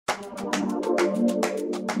Thank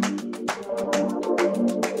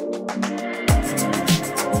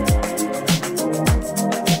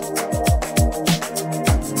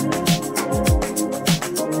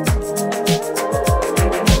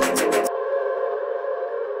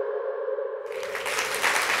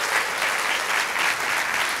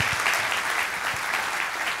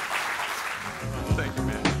you,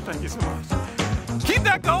 man. Thank you so much. Keep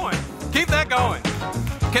that going. Keep that going.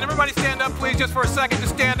 Can everybody stand up, please, just for a second?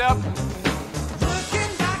 Just stand up.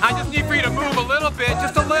 I just need for you to move a little bit,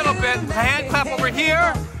 just a little bit. A hand clap over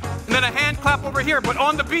here, and then a hand clap over here, but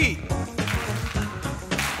on the beat.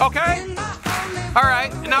 Okay? All right.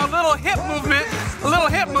 Now a little hip movement. A little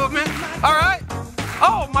hip movement. All right?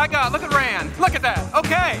 Oh, my God. Look at Rand. Look at that.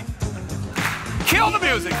 Okay. Kill the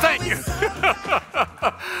music. Thank you.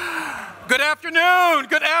 Good afternoon.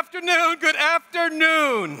 Good afternoon. Good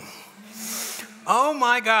afternoon. Oh,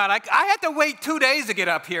 my God. I had to wait 2 days to get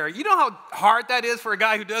up here. You know how hard that is for a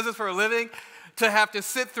guy who does this for a living? To have to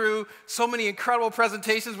sit through so many incredible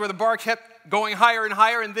presentations where the bar kept going higher and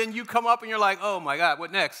higher, and then you come up and you're like, oh, my God,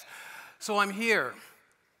 what next? So I'm here.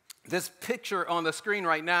 This picture on the screen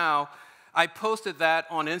right now, I posted that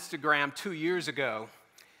on Instagram 2 years ago,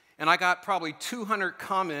 and I got probably 200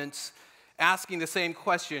 comments asking the same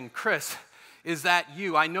question. Chris, is that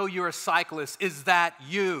you? I know you're a cyclist. Is that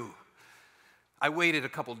you? I waited a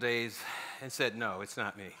couple days and said, no, it's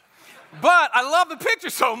not me. But I love the picture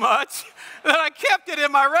so much that I kept it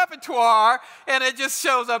in my repertoire, and it just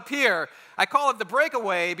shows up here. I call it the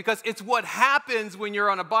breakaway because it's what happens when you're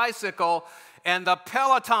on a bicycle and the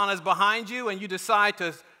peloton is behind you and you decide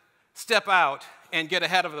to step out and get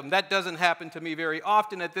ahead of them. That doesn't happen to me very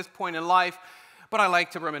often at this point in life, but I like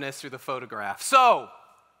to reminisce through the photograph. So,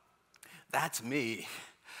 that's me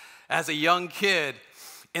as a young kid.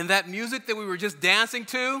 And that music that we were just dancing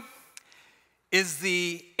to is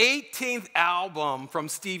the 18th album from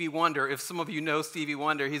Stevie Wonder. If some of you know Stevie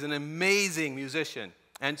Wonder, he's an amazing musician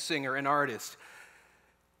and singer and artist.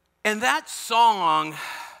 And that song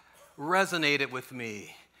resonated with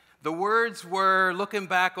me. The words were, looking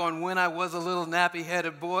back on when I was a little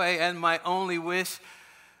nappy-headed boy and my only wish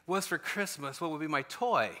was for Christmas, what would be my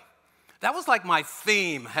toy? That was like my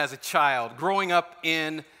theme as a child, growing up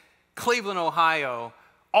in Cleveland, Ohio.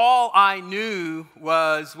 All I knew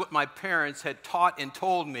was what my parents had taught and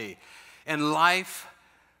told me, and life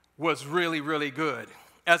was really, really good.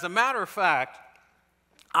 As a matter of fact,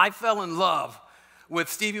 I fell in love with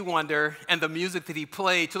Stevie Wonder and the music that he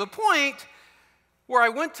played to the point where I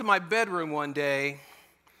went to my bedroom one day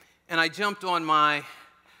and I jumped on my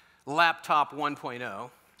laptop 1.0,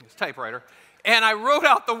 his typewriter, and I wrote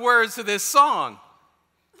out the words to this song,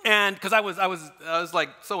 and because I was like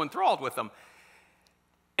so enthralled with them.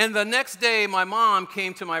 And the next day, my mom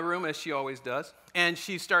came to my room, as she always does, and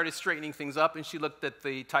she started straightening things up, and she looked at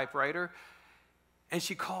the typewriter, and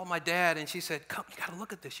she called my dad, and she said, come, you got to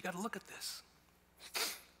look at this, you got to look at this.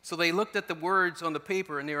 So they looked at the words on the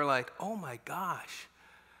paper, and they were like, oh my gosh,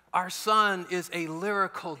 our son is a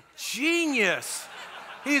lyrical genius.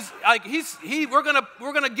 We're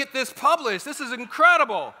gonna get this published. This is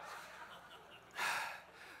incredible.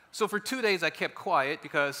 So for 2 days, I kept quiet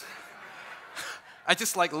because I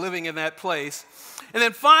just like living in that place. And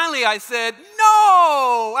then finally I said,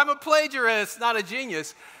 no, I'm a plagiarist, not a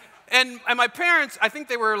genius. And my parents, I think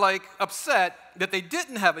they were like upset that they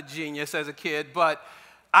didn't have a genius as a kid, but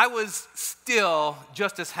I was still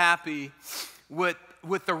just as happy with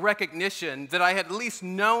the recognition that I had at least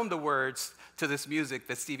known the words to this music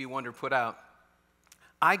that Stevie Wonder put out.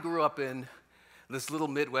 I grew up in this little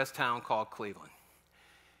Midwest town called Cleveland.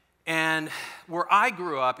 And where I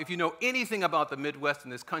grew up, if you know anything about the Midwest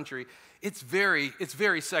in this country, it's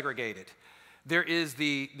very segregated. There is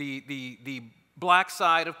the black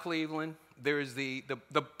side of Cleveland, there's the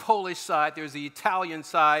Polish side, there's the Italian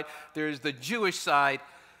side, there's the Jewish side,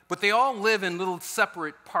 but they all live in little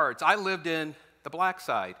separate parts. I lived in the black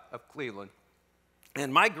side of Cleveland,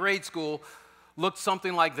 and my grade school looked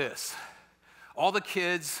something like this. All the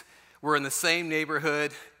kids were in the same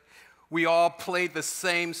neighborhood. We all played the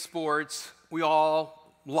same sports. We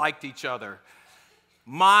all liked each other.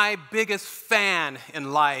 My biggest fan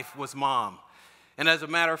in life was Mom. And as a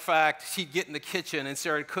matter of fact, she'd get in the kitchen and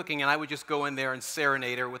started cooking, and I would just go in there and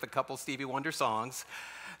serenade her with a couple Stevie Wonder songs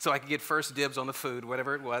so I could get first dibs on the food,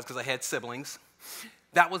 whatever it was, because I had siblings.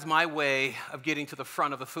 That was my way of getting to the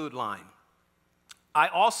front of the food line. I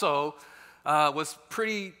also was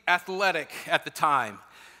pretty athletic at the time.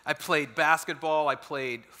 I played basketball, I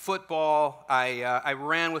played football, I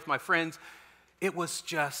ran with my friends. It was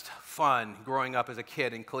just fun growing up as a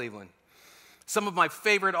kid in Cleveland. Some of my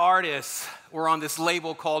favorite artists were on this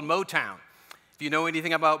label called Motown. If you know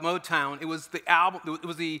anything about Motown, it was the album, it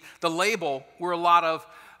was the label where a lot of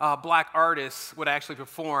black artists would actually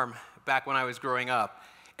perform back when I was growing up.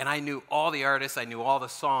 And I knew all the artists, I knew all the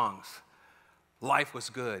songs. Life was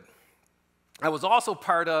good. I was also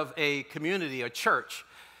part of a community, a church,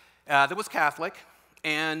 that was Catholic,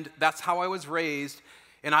 and that's how I was raised,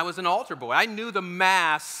 and I was an altar boy. I knew the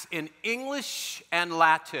Mass in English and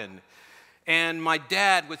Latin, and my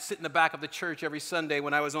dad would sit in the back of the church every Sunday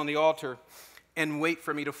when I was on the altar and wait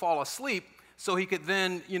for me to fall asleep so he could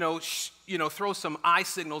then, throw some eye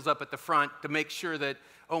signals up at the front to make sure that,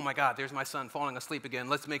 oh my God, there's my son falling asleep again.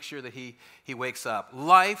 Let's make sure that he wakes up.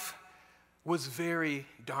 Life was very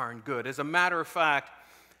darn good. As a matter of fact,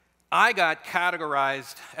 I got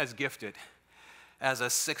categorized as gifted as a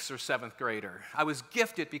 6th or 7th grader. I was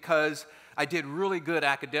gifted because I did really good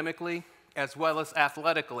academically as well as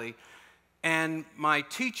athletically, and my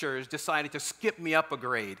teachers decided to skip me up a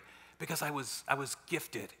grade because I was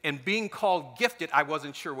gifted. And being called gifted, I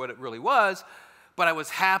wasn't sure what it really was, but I was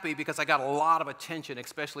happy because I got a lot of attention,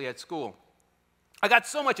 especially at school. I got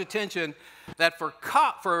so much attention that for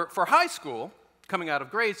high school, coming out of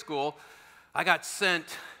grade school, I got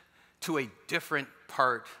sent to a different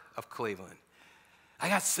part of Cleveland. I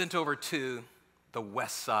got sent over to the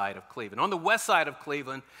west side of Cleveland. On the west side of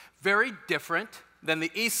Cleveland, very different than the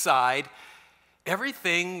east side,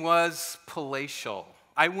 everything was palatial.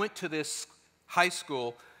 I went to this high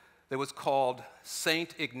school that was called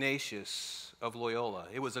St. Ignatius of Loyola.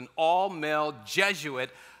 It was an all-male Jesuit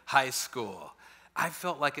high school. I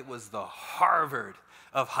felt like it was the Harvard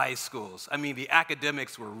of high schools. I mean, the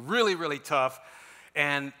academics were really, really tough,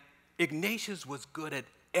 and Ignatius was good at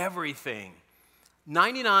everything.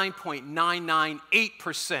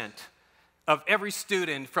 99.998% of every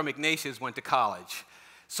student from Ignatius went to college.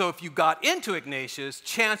 So if you got into Ignatius,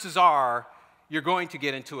 chances are you're going to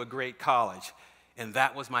get into a great college. And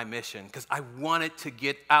that was my mission, because I wanted to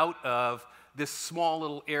get out of this small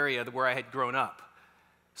little area where I had grown up.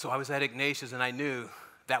 So I was at Ignatius, and I knew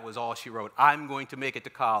that was all she wrote. I'm going to make it to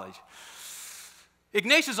college.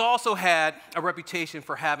 Ignatius also had a reputation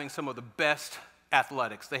for having some of the best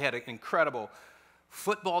athletics. They had an incredible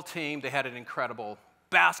football team. They had an incredible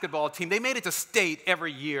basketball team. They made it to state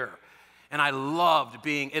every year, and I loved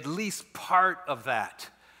being at least part of that.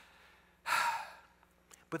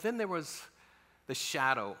 But then there was the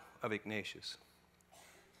shadow of Ignatius.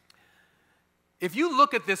 If you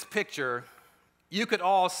look at this picture, you could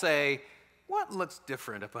all say, what looks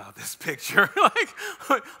different about this picture?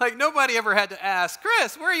 like nobody ever had to ask,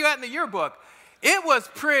 Chris, where are you at in the yearbook? It was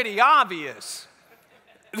pretty obvious.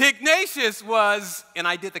 Ignatius was, and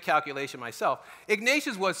I did the calculation myself,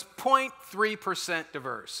 Ignatius was 0.3%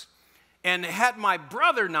 diverse. And had my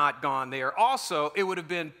brother not gone there also, it would have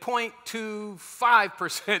been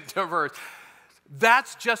 0.25% diverse.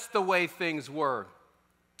 That's just the way things were.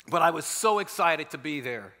 But I was so excited to be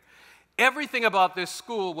there. Everything about this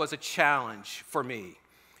school was a challenge for me.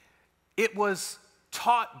 It was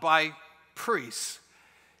taught by priests.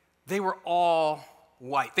 They were all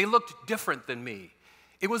white. They looked different than me.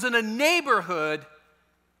 It was in a neighborhood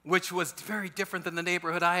which was very different than the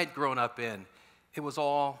neighborhood I had grown up in. It was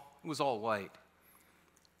all white.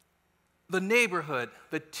 The neighborhood,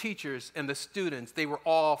 the teachers, and the students, they were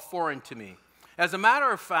all foreign to me. As a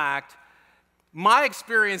matter of fact, my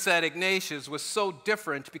experience at Ignatius was so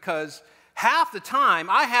different because half the time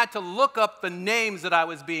I had to look up the names that I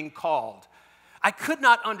was being called. I could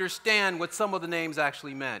not understand what some of the names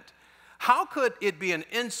actually meant. How could it be an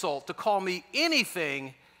insult to call me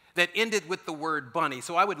anything that ended with the word bunny?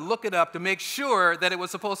 So I would look it up to make sure that it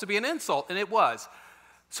was supposed to be an insult, and it was.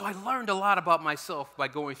 So I learned a lot about myself by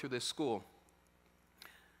going through this school.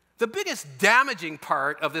 The biggest damaging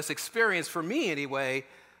part of this experience, for me anyway,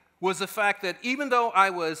 was the fact that even though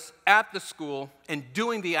I was at the school and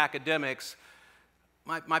doing the academics,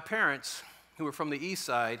 my parents, who were from the east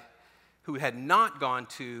side, who had not gone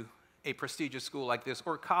to a prestigious school like this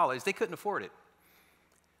or college, they couldn't afford it.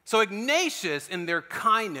 So Ignatius, in their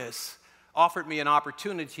kindness, offered me an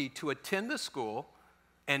opportunity to attend the school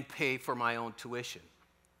and pay for my own tuition.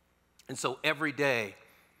 And so every day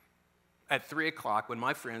at 3 o'clock, when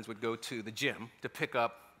my friends would go to the gym to pick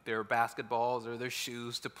up their basketballs or their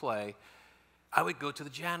shoes to play, I would go to the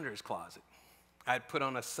janitor's closet. I'd put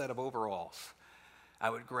on a set of overalls. I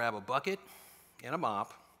would grab a bucket and a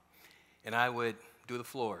mop, and I would do the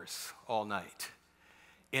floors all night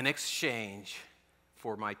in exchange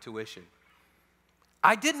for my tuition.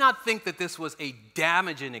 I did not think that this was a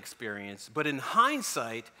damaging experience, but in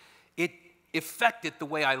hindsight, it affected the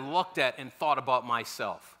way I looked at and thought about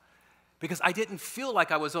myself. because I didn't feel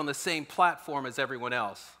like I was on the same platform as everyone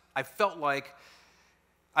else. I felt like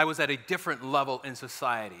I was at a different level in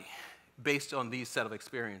society based on these set of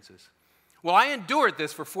experiences. Well, I endured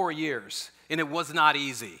this for 4 years, and it was not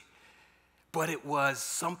easy. But it was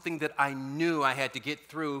something that I knew I had to get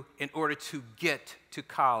through in order to get to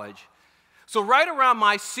college. So right around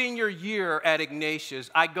my senior year at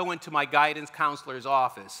Ignatius, I go into my guidance counselor's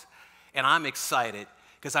office, and I'm excited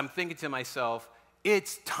because I'm thinking to myself,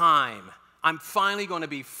 it's time. I'm finally going to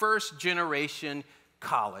be first generation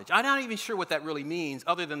college. I'm not even sure what that really means,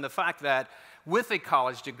 other than the fact that with a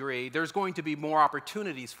college degree, there's going to be more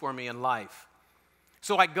opportunities for me in life.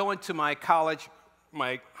 So I go into my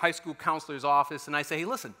high school counselor's office, and I say, hey,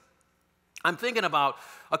 listen, I'm thinking about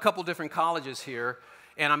a couple different colleges here,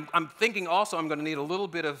 and I'm thinking also I'm going to need a little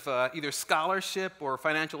bit of either scholarship or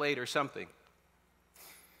financial aid or something.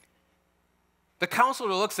 The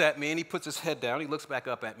counselor looks at me, and he puts his head down. He looks back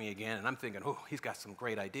up at me again, and I'm thinking, oh, he's got some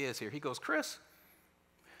great ideas here. He goes, Chris,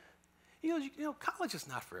 he goes, you know, college is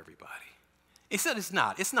not for everybody. He said, it's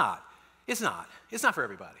not for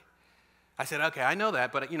everybody. I said, okay, I know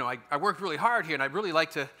that, but, you know, I worked really hard here, and I'd really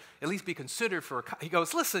like to at least be considered for He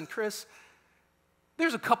goes, listen, Chris,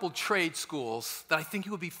 there's a couple trade schools that I think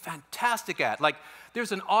you would be fantastic at. Like,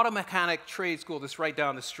 there's an auto mechanic trade school that's right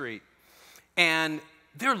down the street, and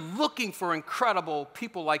they're looking for incredible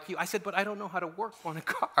people like you. I said, but I don't know how to work on a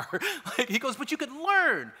car. He goes, but you could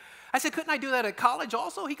learn. I said, couldn't I do that at college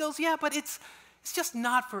also? He goes, yeah, but it's just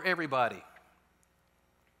not for everybody.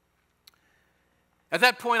 At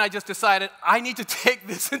that point, I just decided I need to take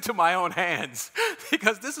this into my own hands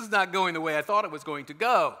because this is not going the way I thought it was going to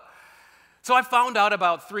go. So I found out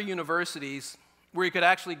about 3 universities where you could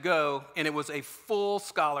actually go, and it was a full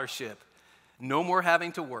scholarship, no more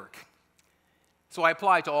having to work. So I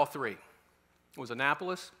applied to all 3. It was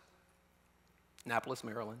Annapolis,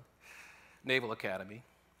 Maryland, Naval Academy,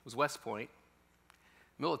 it was West Point,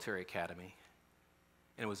 Military Academy,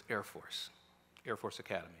 and it was Air Force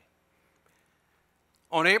Academy.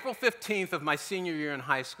 On April 15th of my senior year in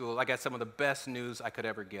high school, I got some of the best news I could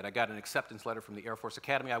ever get. I got an acceptance letter from the Air Force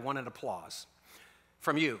Academy. I won an applause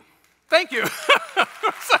from you. Thank you.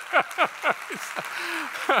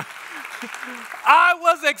 I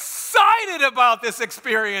was excited about this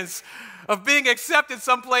experience of being accepted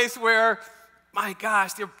someplace where, my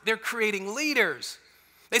gosh, they're creating leaders.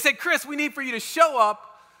 They said, Chris, we need for you to show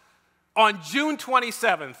up on June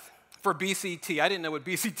 27th. For BCT. I didn't know what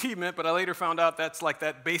BCT meant, but I later found out that's like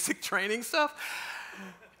that basic training stuff.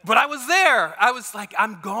 But I was there. I was like,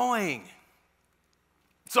 I'm going.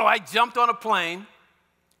 So I jumped on a plane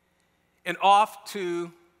and off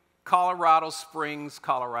to Colorado Springs,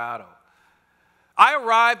 Colorado. I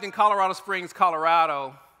arrived in Colorado Springs,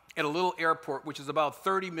 Colorado at a little airport, which is about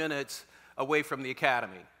 30 minutes away from the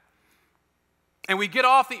academy. And we get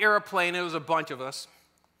off the airplane, it was a bunch of us,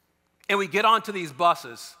 and we get onto these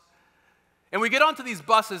buses. And we get onto these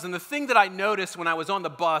buses, and the thing that I noticed when I was on the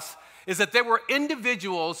bus is that there were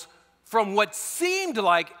individuals from what seemed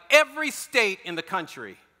like every state in the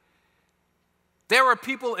country. There were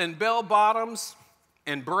people in bell bottoms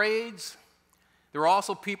and braids. There were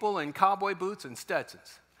also people in cowboy boots and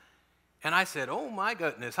Stetsons. And I said, oh my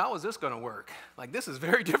goodness, how is this going to work? Like, this is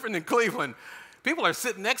very different than Cleveland. People are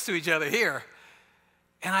sitting next to each other here.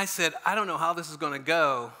 And I said, I don't know how this is going to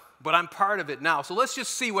go, but I'm part of it now. So let's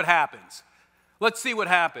just see what happens. Let's see what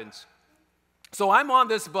happens. So I'm on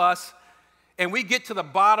this bus, and we get to the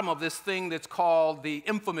bottom of this thing that's called the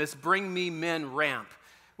infamous Bring Me Men ramp,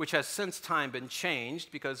 which has since time been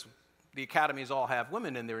changed because the academies all have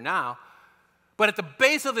women in there now. But at the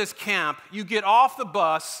base of this camp, you get off the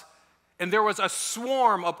bus, and there was a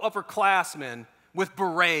swarm of upperclassmen with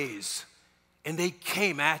berets, and they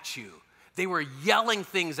came at you. They were yelling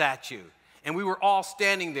things at you, and we were all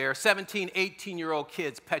standing there, 17, 18-year-old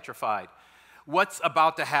kids petrified. What's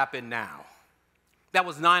about to happen now? That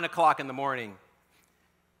was 9 o'clock in the morning.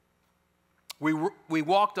 We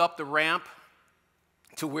walked up the ramp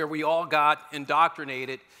to where we all got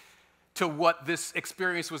indoctrinated to what this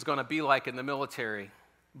experience was going to be like in the military.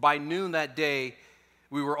 By noon that day,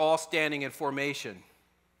 we were all standing in formation.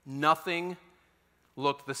 Nothing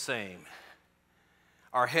looked the same.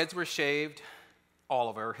 Our heads were shaved, all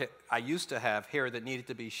of our hair. I used to have hair that needed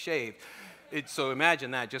to be shaved. So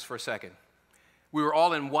imagine that just for a second. We were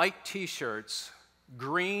all in white T-shirts,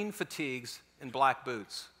 green fatigues, and black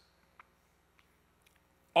boots.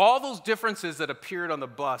 All those differences that appeared on the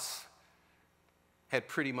bus had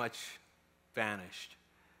pretty much vanished.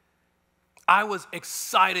 I was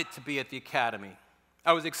excited to be at the academy.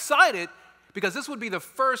 I was excited because this would be the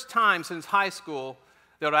first time since high school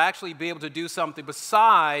that I'd actually be able to do something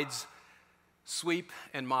besides sweep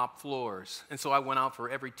and mop floors. And so I went out for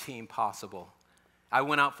every team possible. I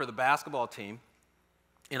went out for the basketball team,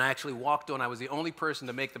 and I actually walked on. I was the only person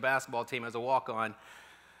to make the basketball team as a walk-on.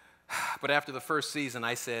 But after the first season,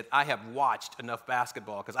 I said, I have watched enough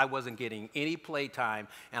basketball because I wasn't getting any play time,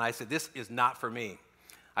 and I said, this is not for me.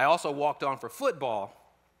 I also walked on for football.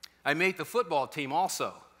 I made the football team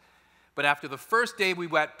also. But after the first day we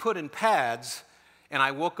got put in pads, and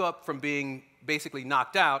I woke up from being basically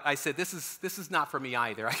knocked out, I said, this is not for me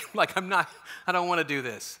either. I don't want to do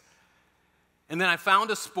this. And then I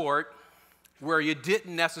found a sport where you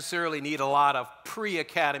didn't necessarily need a lot of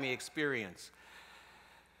pre-academy experience.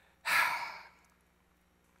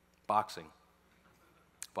 Boxing.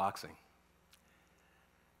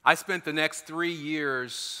 I spent the next 3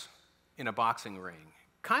 years in a boxing ring.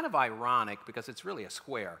 Kind of ironic because it's really a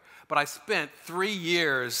square. But I spent 3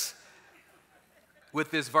 years with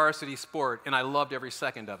this varsity sport, and I loved every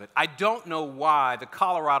second of it. I don't know why the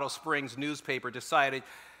Colorado Springs newspaper decided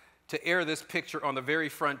to air this picture on the very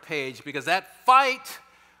front page, because that fight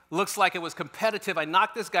looks like it was competitive. I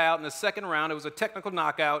knocked this guy out in the second round. It was a technical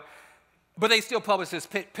knockout, but they still published this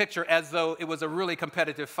picture as though it was a really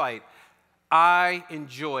competitive fight. I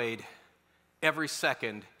enjoyed every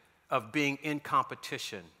second of being in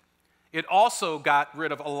competition. It also got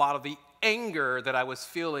rid of a lot of the anger that I was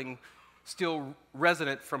feeling still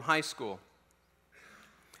resident from high school.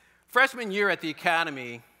 Freshman year at the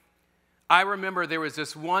academy, I remember there was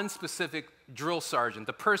this one specific drill sergeant,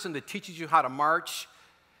 the person that teaches you how to march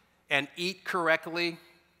and eat correctly.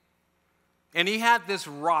 And he had this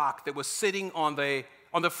rock that was sitting on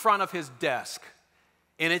the front of his desk,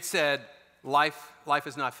 and it said, life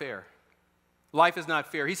is not fair. Life is not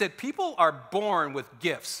fair. He said, people are born with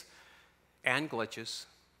gifts and glitches,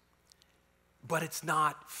 but it's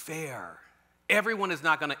not fair. Everyone is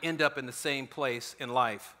not going to end up in the same place in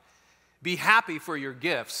life. Be happy for your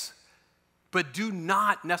gifts, but do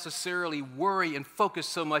not necessarily worry and focus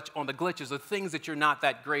so much on the glitches, the things that you're not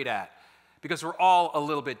that great at, because we're all a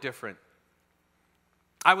little bit different.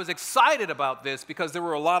 I was excited about this because there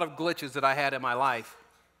were a lot of glitches that I had in my life,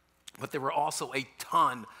 but there were also a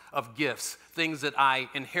ton of gifts, things that I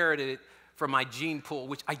inherited from my gene pool,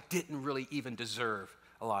 which I didn't really even deserve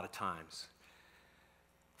a lot of times.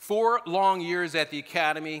 4 long years at the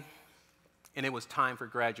academy, and it was time for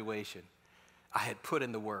graduation. I had put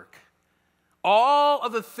in the work. All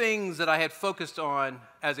of the things that I had focused on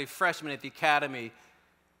as a freshman at the academy,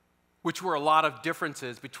 which were a lot of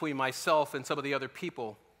differences between myself and some of the other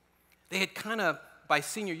people, they had kind of, by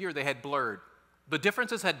senior year, they had blurred. The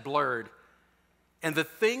differences had blurred, and the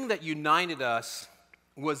thing that united us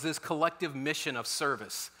was this collective mission of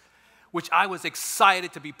service, which I was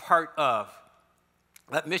excited to be part of.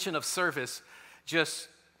 That mission of service just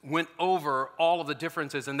went over all of the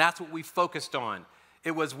differences, and that's what we focused on.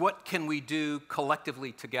 It was, what can we do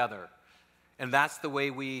collectively together? And that's the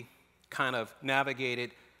way we kind of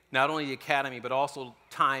navigated not only the academy, but also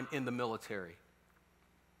time in the military.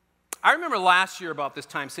 I remember last year about this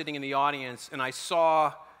time sitting in the audience, and I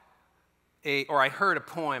heard a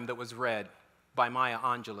poem that was read by Maya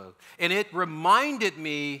Angelou. And it reminded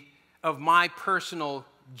me of my personal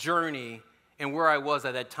journey and where I was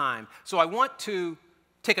at that time. So I want to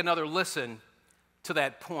take another listen to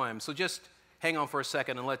that poem. So just hang on for a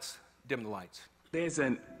second and let's dim the lights. There's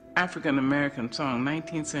an African-American song,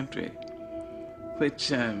 19th century,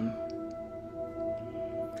 which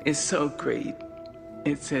is so great.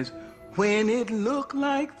 It says, when it looked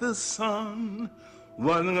like the sun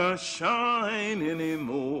wasn't gonna shine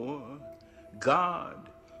anymore, God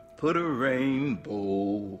put a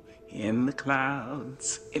rainbow in the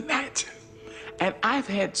clouds. Imagine. And I've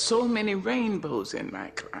had so many rainbows in my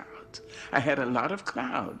clouds. I had a lot of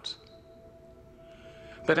clouds,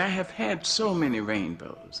 but I have had so many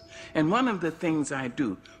rainbows. And one of the things I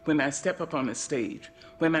do when I step up on a stage,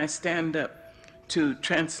 when I stand up to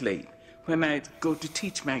translate, when I go to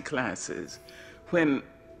teach my classes, when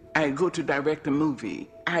I go to direct a movie,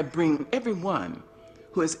 I bring everyone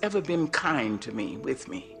who has ever been kind to me with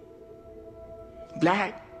me.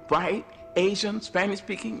 Black, white, Asian,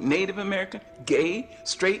 Spanish-speaking, Native American, gay,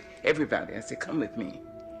 straight, everybody. I say, come with me.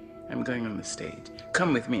 I'm going on the stage.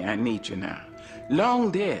 Come with me, I need you now.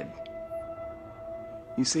 Long dead,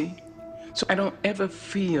 you see? So I don't ever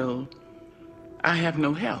feel I have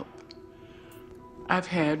no help. I've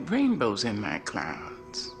had rainbows in my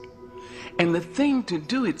clouds. And the thing to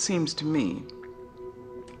do, it seems to me,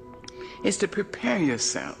 is to prepare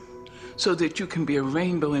yourself so that you can be a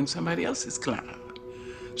rainbow in somebody else's cloud.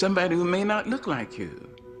 Somebody who may not look like you,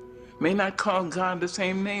 may not call God the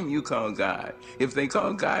same name you call God, if they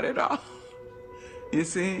call God at all. You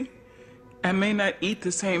see? I may not eat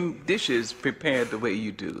the same dishes prepared the way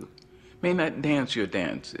you do, may not dance your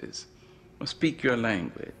dances or speak your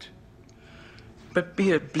language, but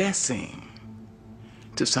be a blessing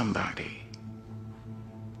to somebody.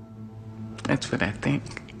 That's what I think.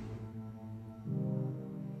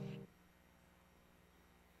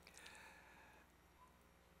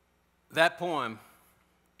 That poem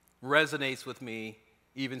resonates with me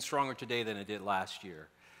even stronger today than it did last year.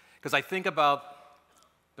 Because I think about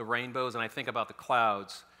the rainbows and I think about the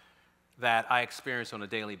clouds that I experience on a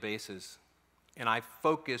daily basis. And I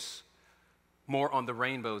focus more on the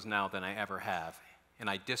rainbows now than I ever have. And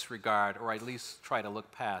I disregard, or at least try to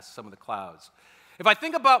look past, some of the clouds. If I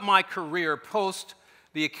think about my career post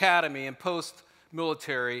the academy and post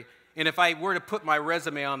military, and if I were to put my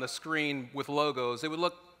resume on the screen with logos, it would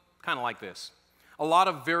look kind of like this. A lot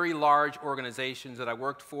of very large organizations that I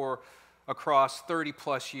worked for across 30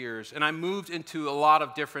 plus years, and I moved into a lot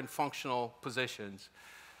of different functional positions.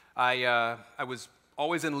 I was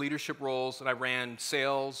always in leadership roles, and I ran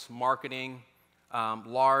sales, marketing,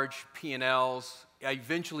 large P&Ls. I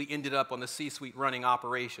eventually ended up on the C-suite running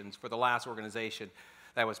operations for the last organization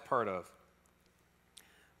that I was part of.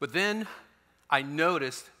 But then I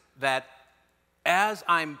noticed that as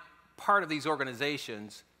I'm part of these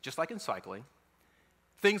organizations, just like in cycling,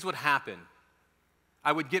 things would happen.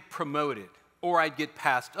 I would get promoted, or I'd get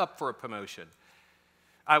passed up for a promotion.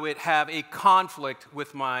 I would have a conflict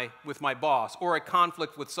with my boss, or a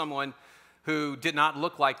conflict with someone who did not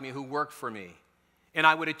look like me, who worked for me. And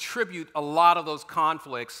I would attribute a lot of those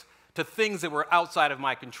conflicts to things that were outside of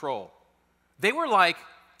my control. They were like,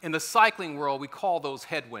 in the cycling world, we call those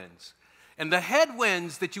headwinds. And the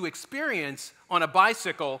headwinds that you experience on a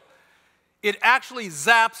bicycle, it actually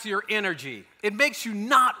zaps your energy. It makes you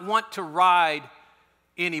not want to ride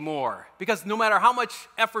anymore. Because no matter how much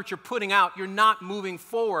effort you're putting out, you're not moving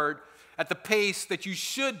forward at the pace that you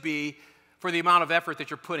should be for the amount of effort that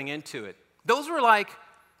you're putting into it. Those were like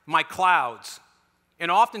my clouds. And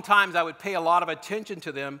oftentimes I would pay a lot of attention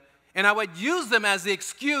to them, and I would use them as the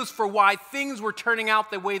excuse for why things were turning out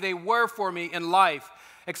the way they were for me in life,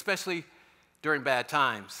 especially during bad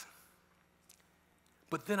times.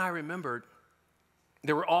 But then I remembered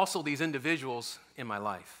there were also these individuals in my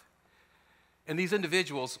life. And these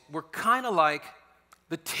individuals were kind of like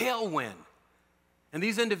the tailwind. And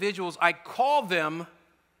these individuals, I call them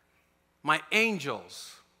my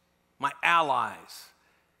angels, my allies,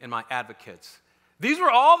 and my advocates. These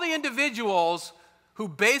were all the individuals who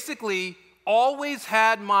basically always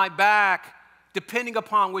had my back depending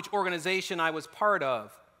upon which organization I was part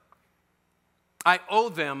of. I owe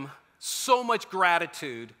them so much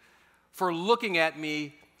gratitude for looking at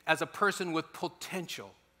me as a person with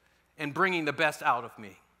potential and bringing the best out of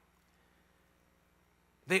me.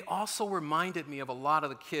 They also reminded me of a lot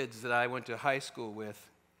of the kids that I went to high school with.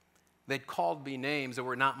 They'd called me names that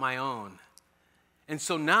were not my own. And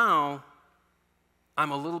so now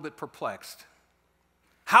I'm a little bit perplexed.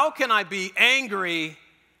 How can I be angry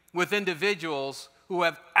with individuals who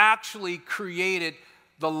have actually created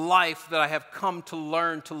the life that I have come to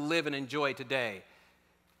learn to live and enjoy today?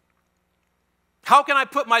 How can I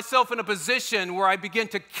put myself in a position where I begin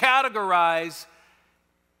to categorize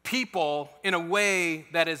people in a way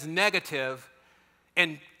that is negative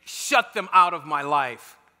and shut them out of my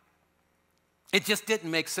life? It just didn't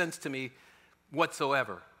make sense to me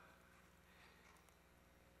whatsoever.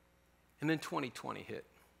 And then 2020 hit.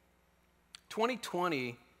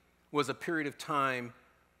 2020 was a period of time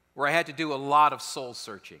where I had to do a lot of soul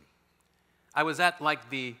searching. I was at like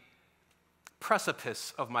the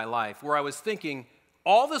precipice of my life where I was thinking,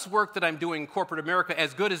 all this work that I'm doing in corporate America,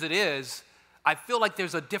 as good as it is, I feel like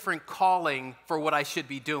there's a different calling for what I should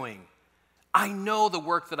be doing. I know the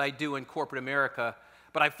work that I do in corporate America,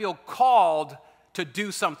 but I feel called to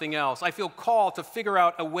do something else. I feel called to figure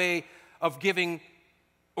out a way of giving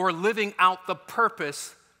or living out the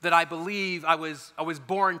purpose that I believe I was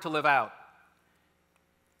born to live out.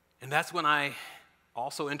 And that's when I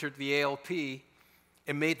also entered the ALP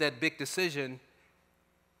and made that big decision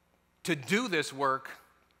to do this work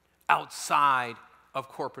outside of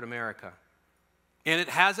corporate America. And it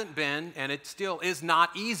hasn't been, and it still is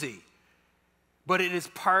not easy, but it is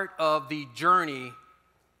part of the journey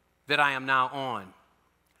that I am now on.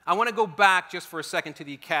 I want to go back just for a second to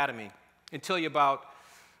the academy and tell you about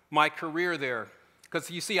my career there. Because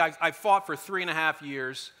you see, I fought for 3.5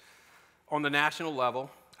 years on the national level.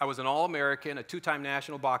 I was an All-American, a 2-time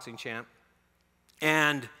national boxing champ.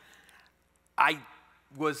 And I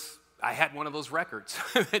had one of those records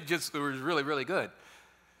that just was really, really good.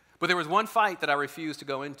 But there was one fight that I refused to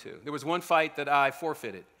go into. There was one fight that I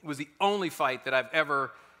forfeited. It was the only fight that I've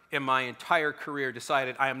ever in my entire career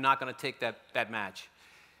decided I am not going to take that match.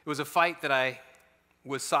 It was a fight that I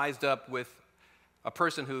was sized up with a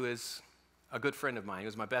person who is a good friend of mine. He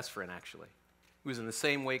was my best friend, actually. He was in the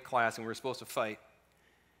same weight class, and we were supposed to fight.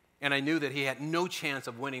 And I knew that he had no chance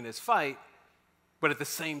of winning this fight, but at the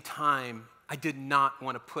same time, I did not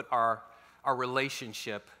want to put our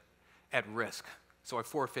relationship at risk. So I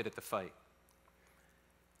forfeited the fight.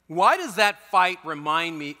 Why does that fight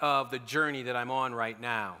remind me of the journey that I'm on right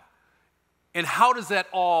now? And how does that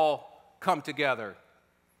all come together?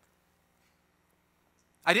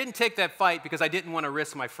 I didn't take that fight because I didn't want to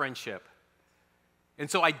risk my friendship.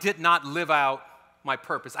 And so I did not live out my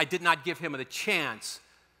purpose. I did not give him the chance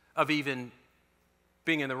of even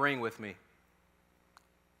being in the ring with me.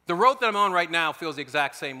 The road that I'm on right now feels the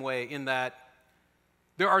exact same way, in that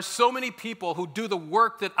there are so many people who do the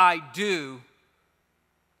work that I do,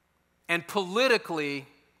 and politically,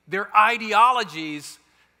 their ideologies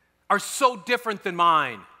are so different than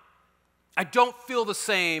mine. I don't feel the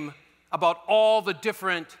same about all the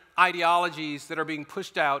different ideologies that are being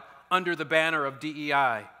pushed out under the banner of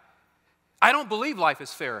DEI. I don't believe life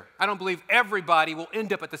is fair. I don't believe everybody will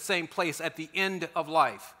end up at the same place at the end of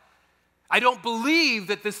life. I don't believe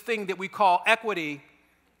that this thing that we call equity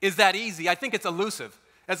is that easy. I think it's elusive.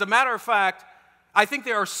 As a matter of fact, I think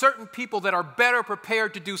there are certain people that are better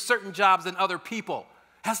prepared to do certain jobs than other people.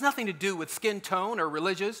 It has nothing to do with skin tone or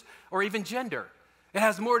religious or even gender. It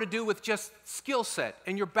has more to do with just skill set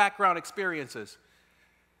and your background experiences.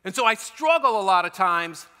 And so I struggle a lot of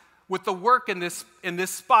times with the work in this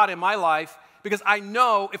spot in my life, because I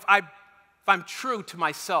know if I'm true to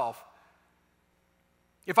myself,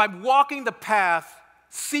 if I'm walking the path,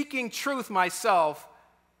 seeking truth myself,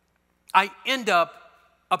 I end up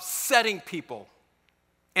upsetting people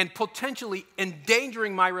and potentially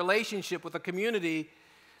endangering my relationship with a community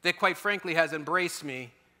that, quite frankly, has embraced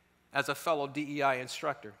me as a fellow DEI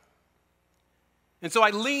instructor. And so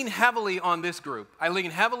I lean heavily on this group. I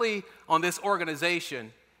lean heavily on this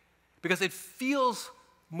organization because it feels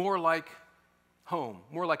more like home,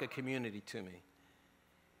 more like a community to me.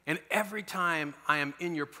 And every time I am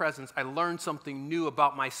in your presence, I learn something new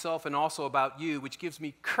about myself and also about you, which gives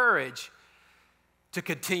me courage to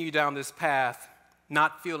continue down this path,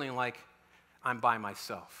 not feeling like I'm by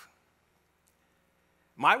myself.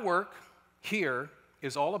 My work here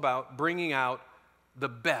is all about bringing out the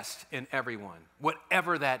best in everyone,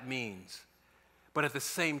 whatever that means. But at the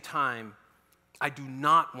same time, I do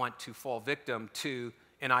not want to fall victim to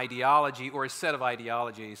an ideology or a set of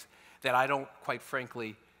ideologies that I don't, quite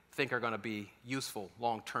frankly, think are going to be useful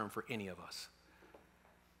long-term for any of us.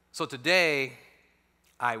 So today,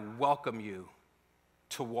 I welcome you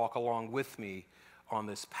to walk along with me on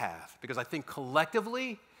this path, because I think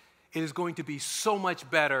collectively, it is going to be so much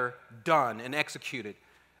better done and executed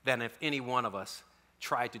than if any one of us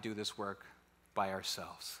tried to do this work by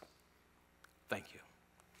ourselves. Thank you.